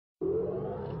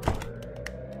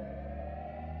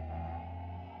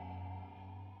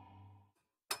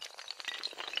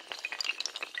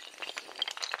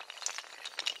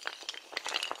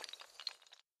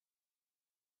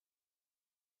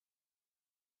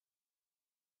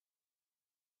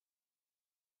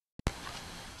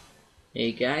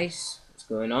Hey guys, what's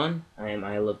going on? I am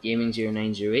I Love Gaming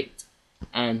 0908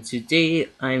 and today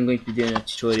I am going to be doing a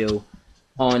tutorial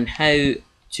on how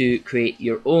to create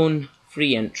your own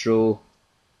free intro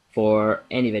for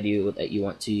any video that you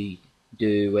want to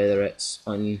do, whether it's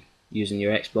on using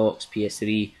your Xbox,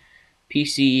 PS3,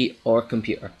 PC or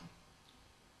computer.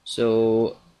 So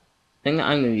the thing that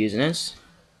I'm going to be using is,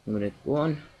 I'm going to go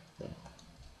on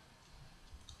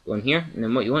here, and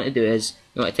then what you want to do is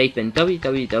you want to type in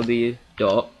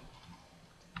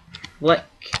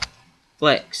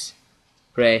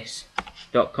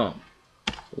www.flixpress.com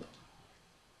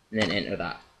and then enter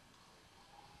that.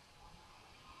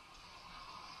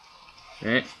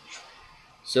 Right.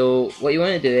 So what you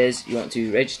want to do is you want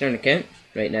to register an account.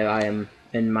 Right now I am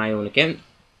in my own account,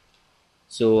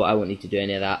 so I won't need to do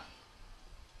any of that.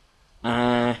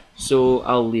 So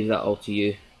I'll leave that all to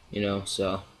you.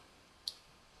 So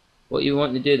what you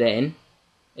want to do then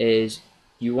is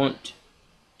I'm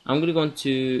going to go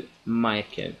into my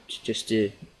account just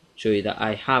to show you that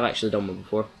I have actually done one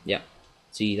before. Yeah,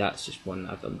 see, that's just one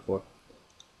that I've done before.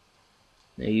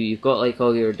 Now you've got like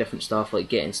all your different stuff like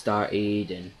getting started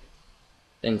and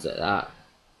things like that.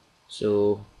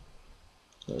 So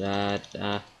that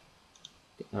get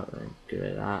that right, get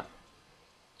rid of that.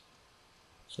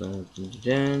 So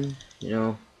then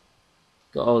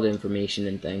got all the information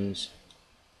and things.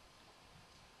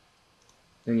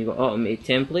 Then you've got automated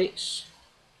templates.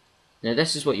 Now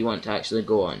this is what you want to actually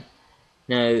go on.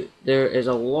 Now there is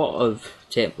a lot of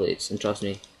templates, and trust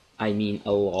me, I mean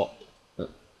a lot.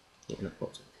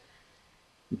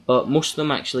 But most of them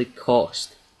actually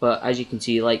cost. But as you can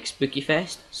see, like Spooky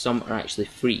Fest, some are actually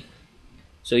free.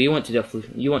 So you want to do a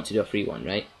free one,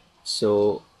 right?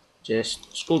 So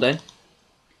just scroll down,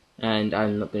 and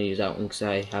I'm not going to use that one because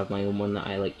I have my own one that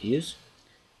I like to use.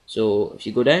 So if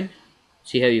you go down,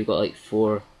 see how you've got like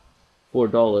 $4, but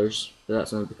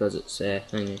that's not because it's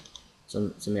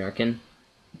it's American.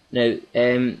 Now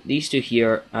these two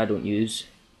here I don't use.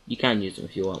 You can use them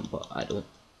if you want, but I don't.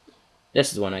 This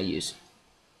is the one I use.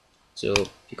 So if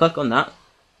you click on that,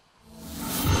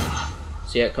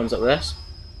 see how it comes up with this.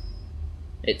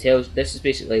 This is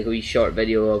basically like a wee short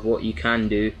video of what you can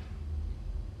do.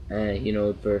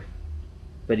 For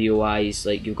video wise,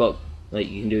 like you've got like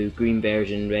you can do green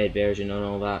version, red version, and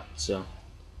all that. So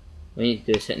what you need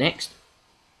to do is hit next.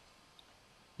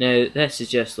 Now this is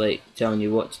just like telling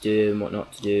you what to do and what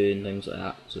not to do and things like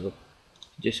that. So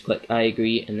just click I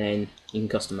agree and then you can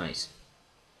customize.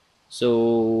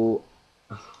 So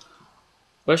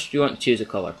first you want to choose a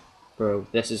colour.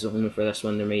 This is only for this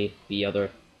one. There may be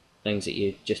other things that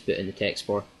you just put in the text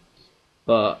for,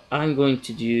 but I'm going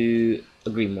to do a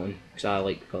green one because I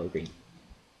like the colour green.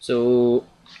 So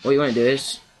what you want to do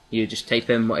is you just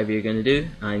type in whatever you're going to do.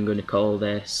 I'm going to call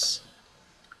this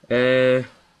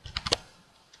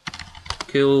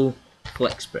cool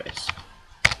Flixpress.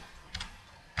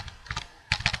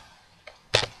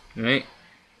 Right,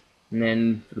 and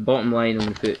then for the bottom line I'm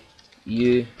going to put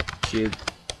YouTube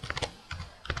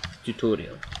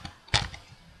tutorial.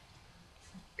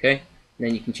 Okay, and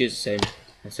then you can choose a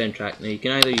soundtrack. Now you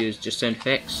can either use just sound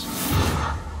effects,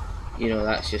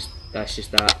 that's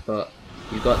just that, but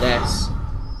you've got this,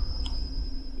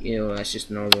 that's just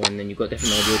a normal one. Then you've got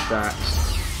different audio tracks.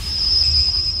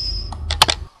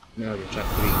 Now audio track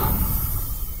 3.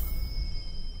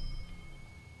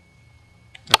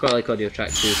 I quite like audio track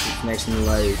 2 because it's nice and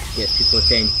loud,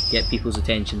 get people's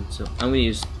attention. So I'm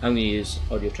gonna use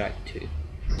audio track 2.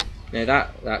 Now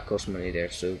that costs money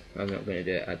there, so I'm not gonna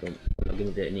do it. I'm not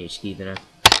gonna do it in HD now.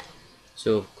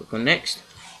 So click on next.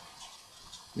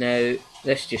 Now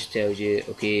this just tells you,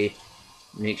 okay,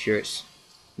 make sure it's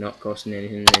not costing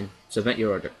anything, and then submit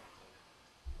your order.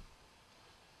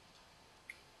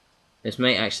 This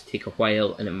might actually take a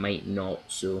while and it might not,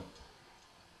 so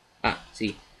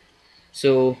see.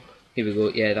 So here we go.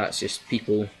 Yeah, that's just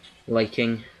people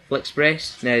liking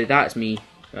Flixpress. Now that's me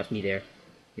there.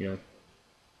 It's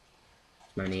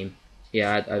my name.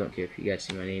 Yeah, I don't care if you guys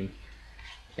see my name.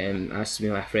 As to be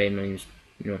my friend, my name's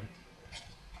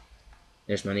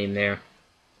there's my name there.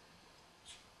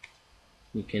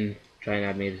 You can try and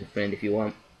add me as a friend if you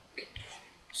want.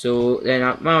 So then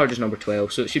my order's number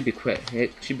 12, so it should be quick.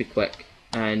 It should be quick,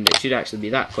 and it should actually be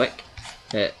that quick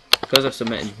that because I've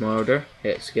submitted my order,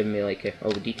 it's giving me like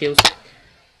all the details.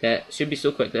 That should be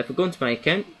so quick that if I go into my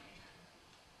account,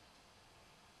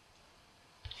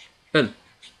 boom,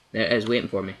 there it is waiting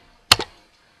for me.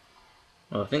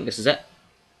 Oh, I think this is it.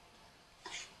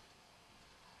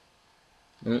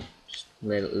 No, just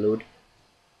let it load.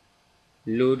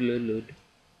 Load.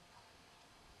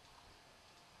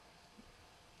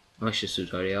 I should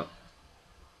hurry up.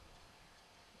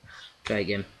 try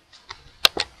again.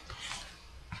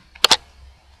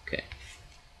 Okay,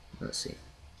 let's see.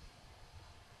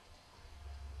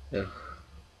 Ugh.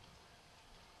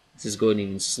 This is going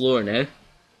even slower now.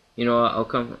 You know what, I'll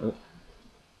come... Oh.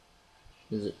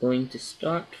 Is it going to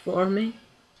start for me?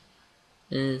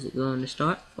 Is it going to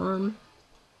start for me?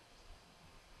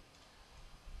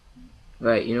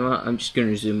 Right, you know what, I'm just going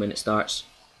to resume when it starts.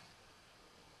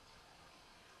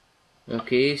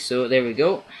 Okay, so there we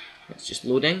go. It's just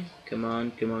loading. Come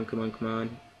on, come on, come on, come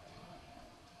on.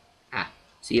 Ah,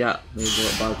 see that? There's a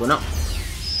little bar going up.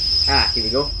 Ah, here we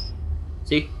go.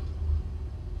 See?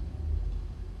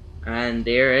 And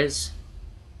there is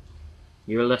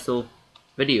your little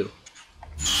video.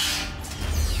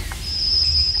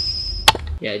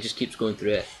 Yeah, it just keeps going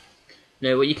through it.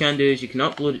 Now what you can do is you can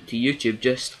upload it to YouTube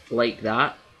just like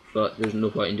that, but there's no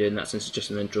point in doing that since it's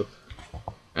just an intro.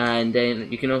 And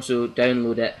then you can also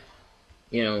download it,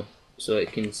 you know, so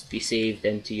it can be saved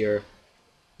into your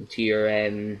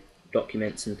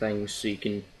documents and things, so you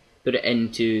can put it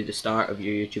into the start of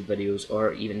your YouTube videos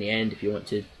or even the end if you want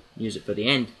to use it for the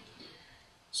end.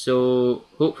 So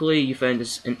hopefully you found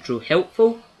this intro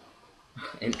helpful.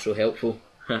 Intro helpful.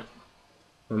 My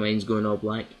mind's going all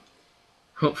blank.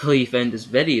 Hopefully you found this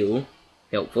video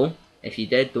helpful. If you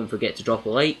did, don't forget to drop a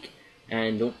like,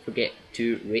 and don't forget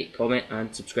to rate, comment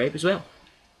and subscribe as well.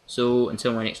 So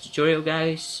until my next tutorial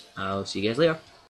guys, I'll see you guys later.